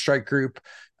Carrier Strike Group,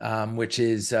 which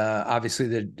is obviously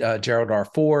the Gerald R.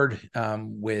 Ford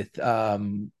with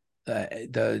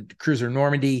the cruiser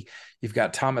Normandy. You've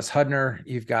got Thomas Hudner.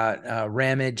 You've got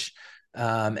Ramage.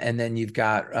 And then you've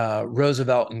got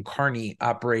Roosevelt and Carney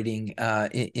operating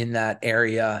in that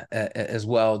area as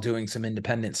well, doing some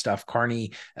independent stuff.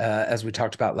 Carney, as we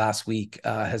talked about last week,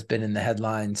 has been in the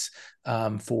headlines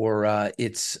for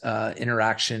its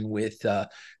interaction with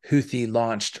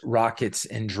Houthi-launched rockets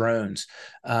and drones.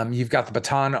 You've got the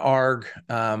Bataan ARG,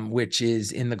 which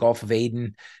is in the Gulf of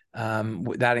Aden.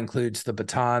 That includes the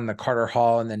Bataan, the Carter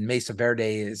Hall, and then Mesa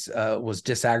Verde was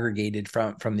disaggregated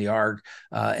from the ARG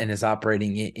and is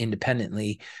operating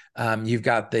independently. You've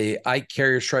got the Ike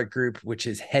Carrier Strike Group, which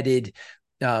is headed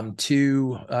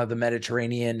to the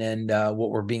Mediterranean, and what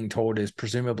we're being told is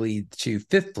presumably to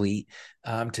Fifth Fleet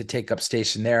to take up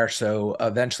station there. So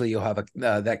eventually you'll have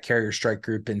that carrier strike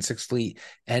group in Sixth Fleet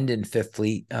and in Fifth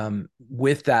Fleet.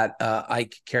 With that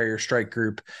Ike carrier strike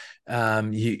group,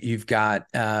 you've got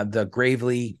the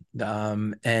Gravely,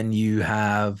 and you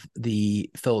have the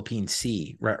Philippine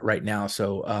Sea right now.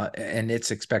 So and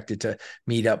it's expected to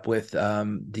meet up with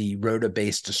the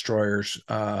Rota-based destroyers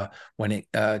when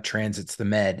it transits the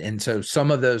Med. And so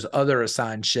some of those other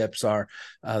assigned ships are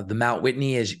the Mount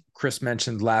Whitney, as Chris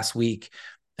mentioned last week.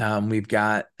 We've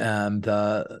got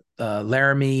the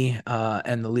Laramie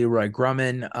and the Leroy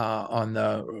Grumman on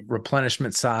the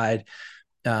replenishment side.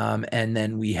 And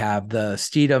then we have the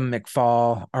Steedham,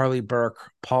 McFall, Arleigh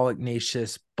Burke, Paul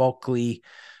Ignatius, Bulkley.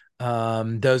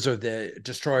 Those are the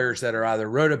destroyers that are either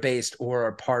Rota-based or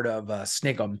are part of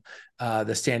SNIGM,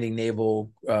 the Standing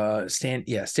Naval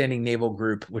Standing Naval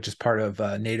Group, which is part of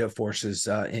NATO forces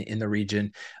in the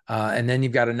region. And then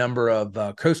you've got a number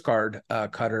of Coast Guard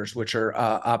cutters, which are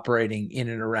operating in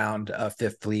and around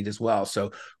Fifth Fleet as well.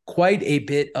 So quite a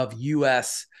bit of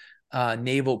U.S.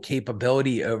 Naval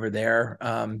capability over there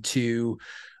to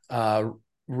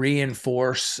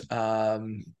reinforce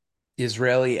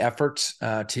Israeli efforts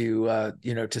to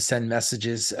send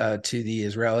messages to the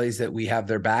Israelis that we have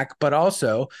their back, but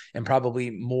also, and probably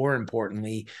more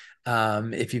importantly,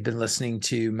 if you've been listening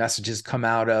to messages come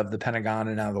out of the Pentagon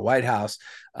and out of the White House,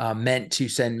 meant to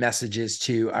send messages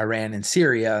to Iran and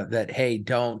Syria that, hey,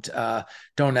 don't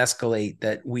escalate.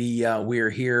 That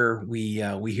we're here.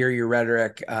 We hear your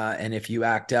rhetoric, and if you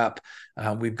act up,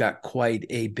 we've got quite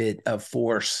a bit of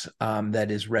force that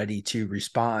is ready to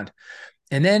respond.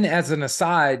 And then, as an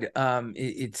aside,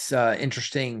 it's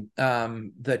interesting.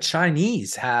 The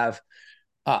Chinese have,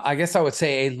 I guess I would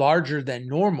say, a larger than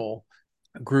normal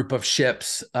group of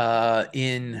ships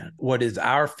in what is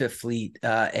our Fifth Fleet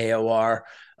AOR.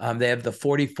 They have the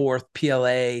 44th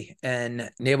PLA and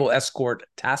Naval Escort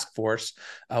Task Force,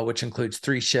 which includes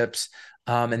 3 ships.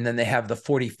 And then they have the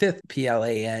 45th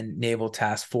PLAN Naval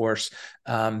Task Force.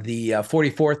 The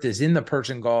 44th is in the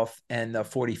Persian Gulf, and the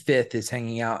 45th is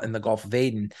hanging out in the Gulf of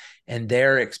Aden. And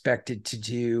they're expected to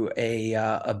do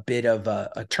a bit of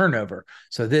a turnover.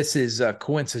 So this is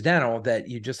coincidental that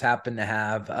you just happen to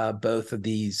have both of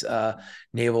these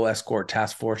Naval Escort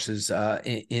Task Forces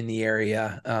in the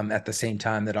area at the same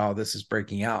time that all this is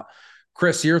breaking out.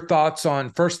 Chris, your thoughts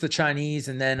on first the Chinese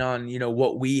and then on,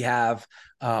 what we have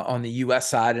on the U.S.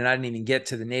 side. And I didn't even get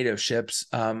to the NATO ships.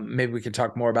 Maybe we can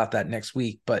talk more about that next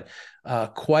week, but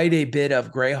quite a bit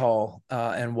of gray hull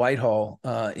and white hull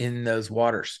in those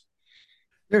waters.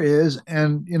 There is.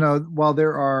 And, while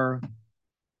there are,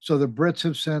 so the Brits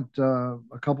have sent a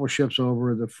couple of ships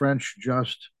over. The French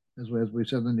just, as we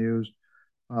said in the news,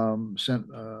 sent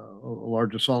a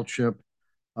large assault ship.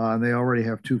 And they already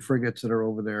have 2 frigates that are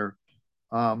over there.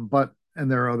 And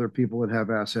there are other people that have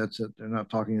assets that they're not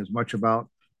talking as much about.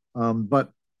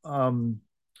 But a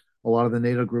lot of the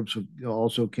NATO groups have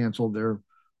also canceled their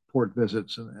port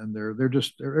visits, and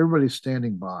everybody's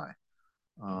standing by,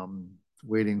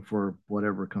 waiting for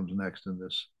whatever comes next in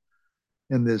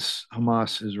this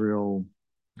Hamas, Israel,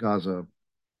 Gaza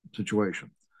situation.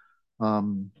 A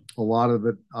lot of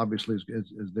it obviously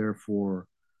is there for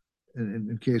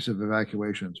in case of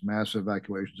evacuations, mass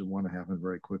evacuations that want to happen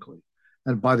very quickly.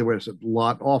 And by the way, there's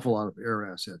awful lot of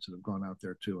air assets that have gone out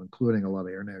there too, including a lot of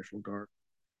Air National Guard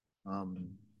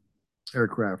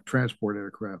transport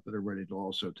aircraft that are ready to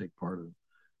also take part in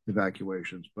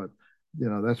evacuations. But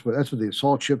that's what the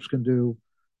assault ships can do.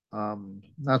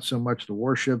 Not so much the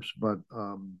warships, but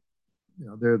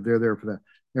they're there for that.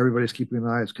 Everybody's keeping an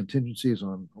eye as contingencies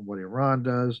on what Iran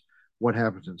does, what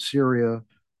happens in Syria,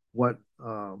 what's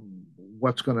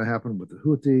going to happen with the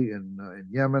Houthi in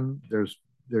Yemen. There's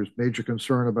major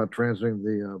concern about transiting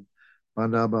the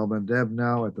Bab el-Mandeb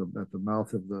now at the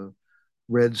mouth of the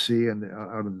Red Sea and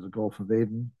out of the Gulf of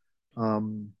Aden.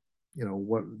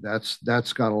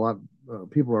 That's got a lot.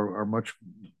 People are much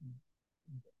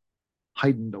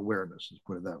heightened awareness, let's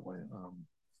put it that way,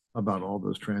 about all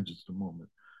those transits at the moment.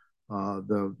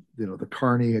 The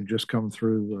Carney had just come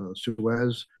through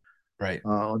Suez, right,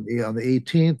 on the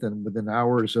 18th, and within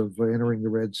hours of entering the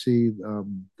Red Sea,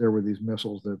 there were these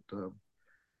missiles that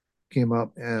came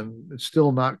up, and it's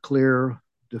still not clear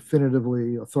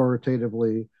definitively,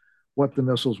 authoritatively, what the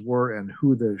missiles were and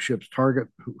who the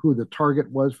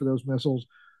target was for those missiles.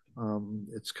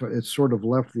 It's sort of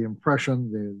left the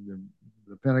impression,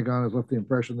 the Pentagon has left the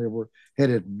impression they were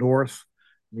headed north,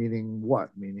 meaning what?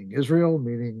 Meaning Israel,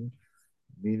 meaning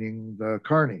the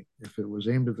Carney. If it was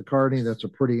aimed at the Carney, that's a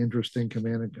pretty interesting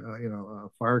command and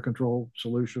fire control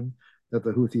solution. that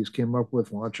the Houthis came up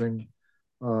with, launching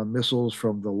missiles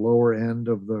from the lower end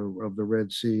of the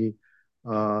Red Sea.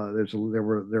 There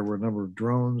were a number of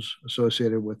drones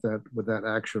associated with that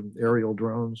action, aerial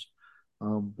drones.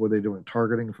 Were they doing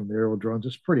targeting from the aerial drones?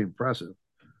 It's pretty impressive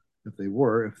if they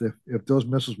were. If those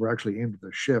missiles were actually aimed at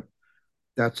the ship,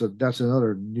 that's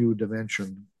another new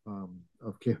dimension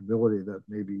of capability that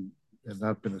maybe had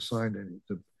not been assigned any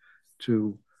to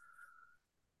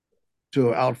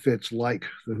to outfits like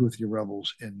the Houthi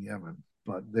rebels in Yemen.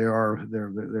 But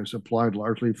they're supplied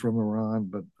largely from Iran.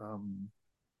 But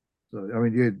so I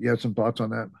mean, you had some thoughts on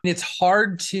that? It's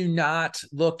hard to not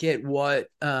look at what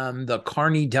the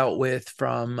Carney dealt with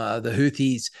from the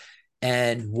Houthis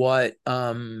and what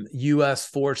U.S.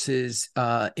 forces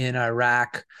in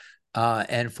Iraq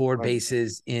and forward Right.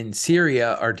 bases in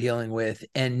Syria are dealing with,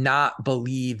 and not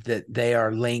believe that they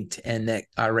are linked and that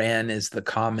Iran is the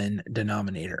common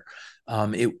denominator.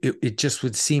 It just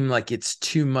would seem like it's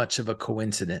too much of a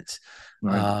coincidence.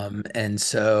 Right. And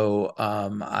so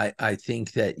I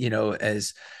think that,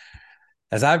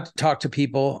 as I've talked to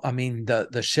people, I mean,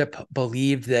 the ship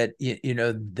believed that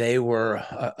they were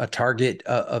a target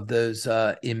of those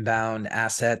inbound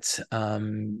assets.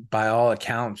 By all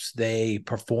accounts, they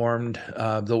performed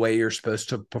the way you're supposed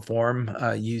to perform,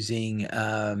 using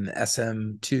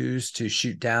SM-2s to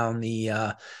shoot down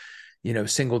the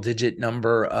single digit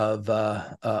number of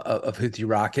Houthi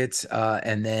rockets,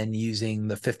 and then using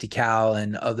the 50 cal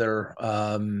and other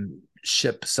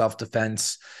ship self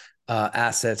defense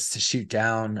assets to shoot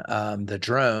down the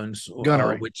drones,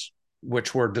 Gunnery.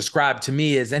 which were described to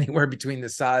me as anywhere between the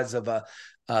size of a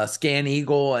Scan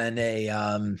Eagle and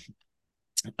a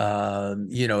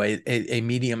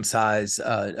medium size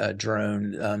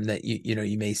drone that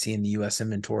you may see in the U.S.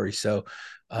 inventory. So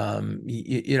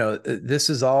this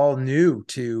is all new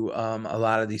to a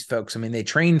lot of these folks. I mean, they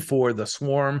train for the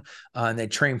swarm and they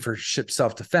train for ship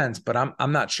self-defense, but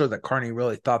I'm not sure that Carney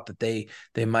really thought that they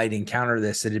might encounter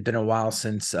this. It had been a while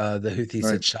since the Houthis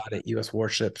Right. had shot at U.S.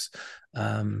 warships.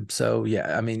 So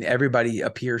yeah, I mean, everybody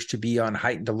appears to be on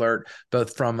heightened alert,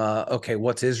 both from okay,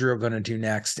 what's Israel going to do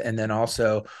next, and then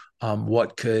also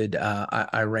what could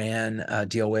Iran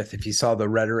deal with? If you saw the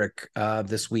rhetoric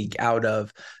this week out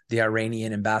of the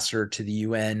Iranian ambassador to the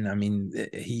UN, I mean,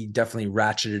 he definitely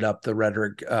ratcheted up the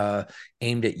rhetoric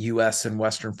aimed at U.S. and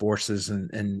Western forces,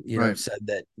 and Right. said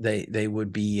that they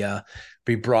would be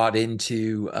brought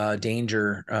into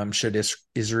danger should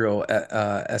Israel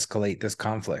escalate this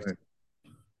conflict. Right.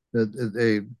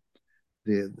 The,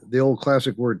 the old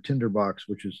classic word tinderbox,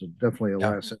 which is definitely a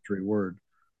Yeah. last century word.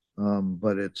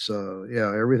 But it's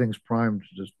yeah, everything's primed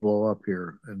to just blow up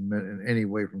here in any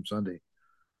way from Sunday.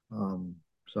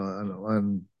 So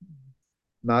I'm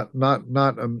not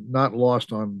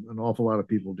lost on an awful lot of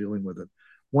people dealing with it.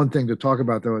 One thing to talk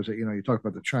about though is that you talk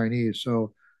about the Chinese.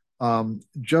 So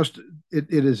just it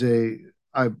is a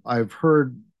I've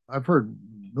heard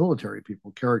military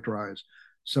people characterize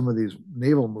some of these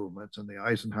naval movements and the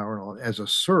Eisenhower and all as a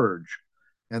surge,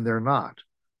 and they're not.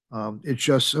 It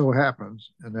just so happens,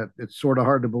 and that it's sort of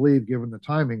hard to believe given the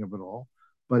timing of it all,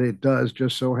 but it does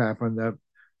just so happen that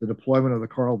the deployment of the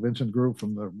Carl Vinson group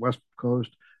from the West Coast,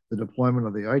 the deployment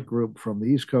of the Ike group from the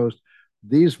East Coast,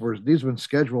 these been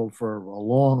scheduled for a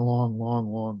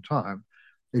long time.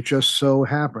 It just so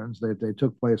happens that they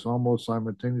took place almost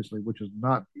simultaneously, which is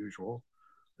not usual.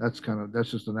 That's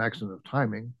just an accident of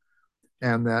timing,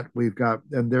 and that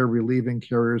and they're relieving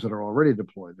carriers that are already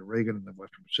deployed, the Reagan in the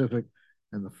Western Pacific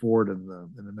and the Ford in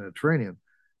the Mediterranean.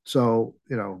 So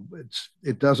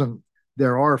it doesn't.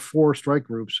 There are 4 strike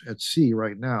groups at sea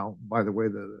right now. By the way,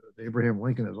 the Abraham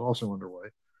Lincoln is also underway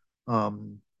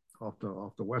um, off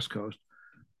the West Coast,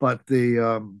 but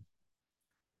the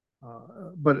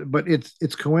but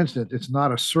it's coincident. It's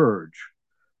not a surge.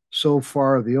 So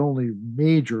far, the only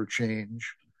major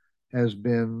change has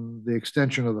been the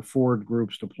extension of the Ford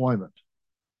group's deployment.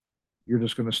 You're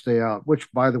just going to stay out, which,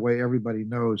 by the way, everybody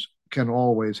knows can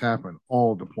always happen.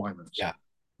 All deployments, Yeah.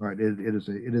 right? It is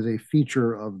a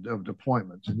feature of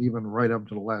deployments, and even right up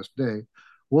to the last day.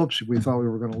 Whoops, we thought we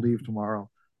were going to leave tomorrow,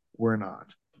 we're not.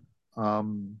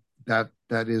 That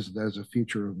is as a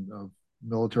feature of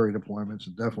military deployments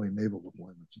and definitely naval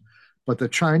deployments. But the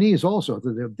Chinese also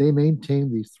they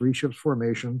maintain these 3 ship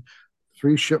formations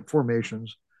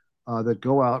that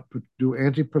go out do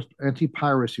anti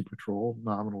piracy patrol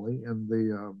nominally in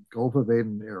the Gulf of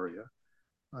Aden area.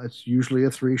 It's usually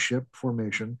a 3 ship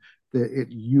formation. It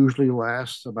usually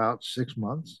lasts about 6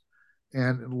 months.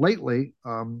 And lately,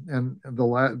 and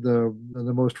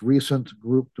the most recent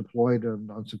group deployed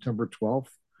on September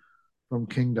 12th from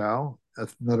Qingdao,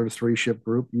 another 3-ship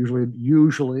group,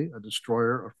 usually a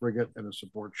destroyer, a frigate, and a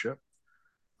support ship.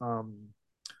 Um,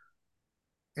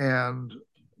 and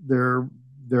they're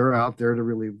out there to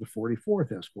relieve the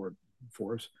 44th escort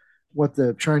force. What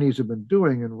the Chinese have been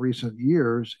doing in recent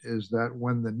years is that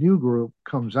when the new group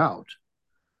comes out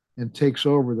and takes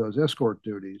over those escort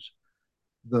duties,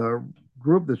 the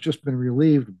group that's just been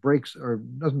relieved breaks, or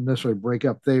doesn't necessarily break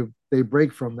up. They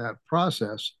break from that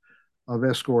process of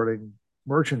escorting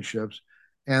merchant ships,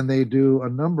 and they do a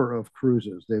number of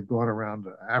cruises. They've gone around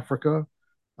to Africa.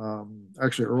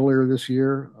 Actually, earlier this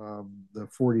year, the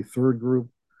 43rd group,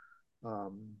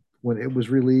 when it was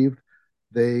relieved,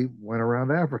 they went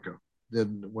around Africa.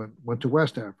 Then went to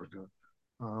West Africa.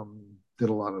 Did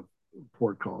a lot of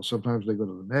port calls. Sometimes they go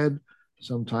to the Med.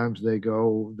 Sometimes they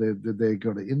go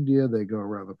to India. They go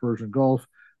around the Persian Gulf.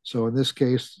 So in this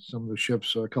case, some of the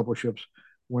ships, a couple of ships,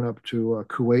 went up to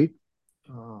Kuwait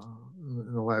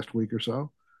in the last week or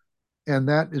so, and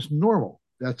that is normal.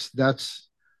 That's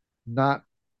not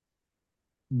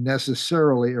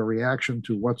necessarily a reaction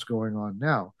to what's going on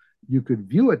now. You could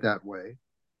view it that way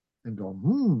and go,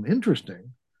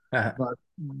 interesting,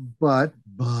 but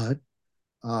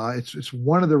it's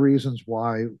one of the reasons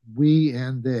why we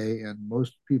and they and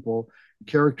most people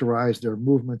characterize their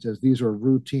movements as these are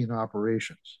routine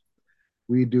operations.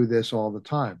 We do this all the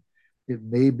time. It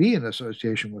may be in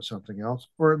association with something else,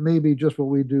 or it may be just what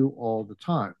we do all the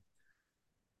time.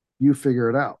 You figure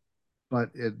it out. But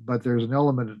there's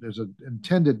an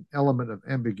intended element of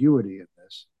ambiguity in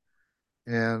this,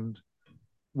 and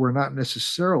we're not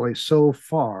necessarily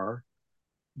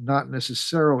not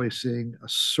necessarily seeing a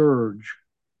surge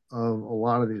of a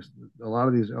lot of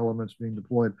these elements being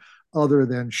deployed, other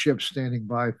than ships standing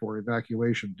by for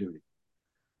evacuation duty.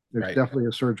 There's definitely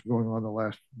a surge going on the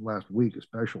last week,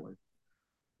 especially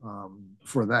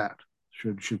for that.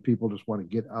 Should people just want to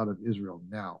get out of Israel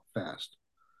now, fast?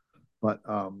 But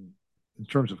in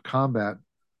terms of combat,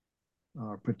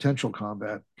 potential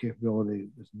combat capability,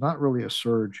 it's not really a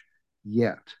surge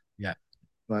yet. Yeah.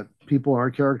 But people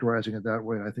are characterizing it that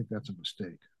way, and I think that's a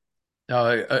mistake. No,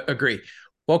 I agree.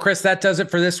 Well, Chris, that does it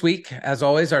for this week. As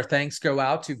always, our thanks go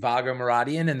out to Vago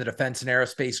Muradian and the Defense and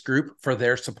Aerospace Group for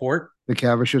their support. The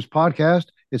CAVASSHIPS podcast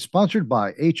is sponsored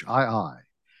by HII.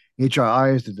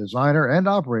 HII is the designer and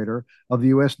operator of the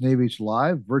U.S. Navy's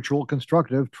live virtual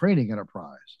constructive training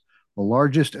enterprise, the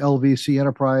largest LVC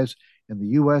enterprise in the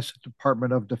U.S.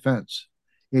 Department of Defense.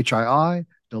 HII,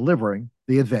 delivering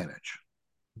the advantage.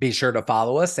 Be sure to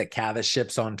follow us at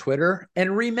CAVASSHIPS on Twitter.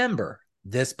 And remember,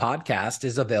 this podcast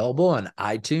is available on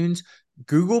iTunes,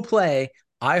 Google Play,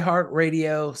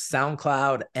 iHeartRadio,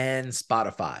 SoundCloud, and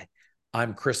Spotify.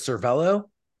 I'm Chris Cervello.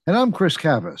 And I'm Chris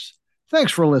Cavas.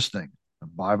 Thanks for listening.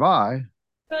 Bye-bye.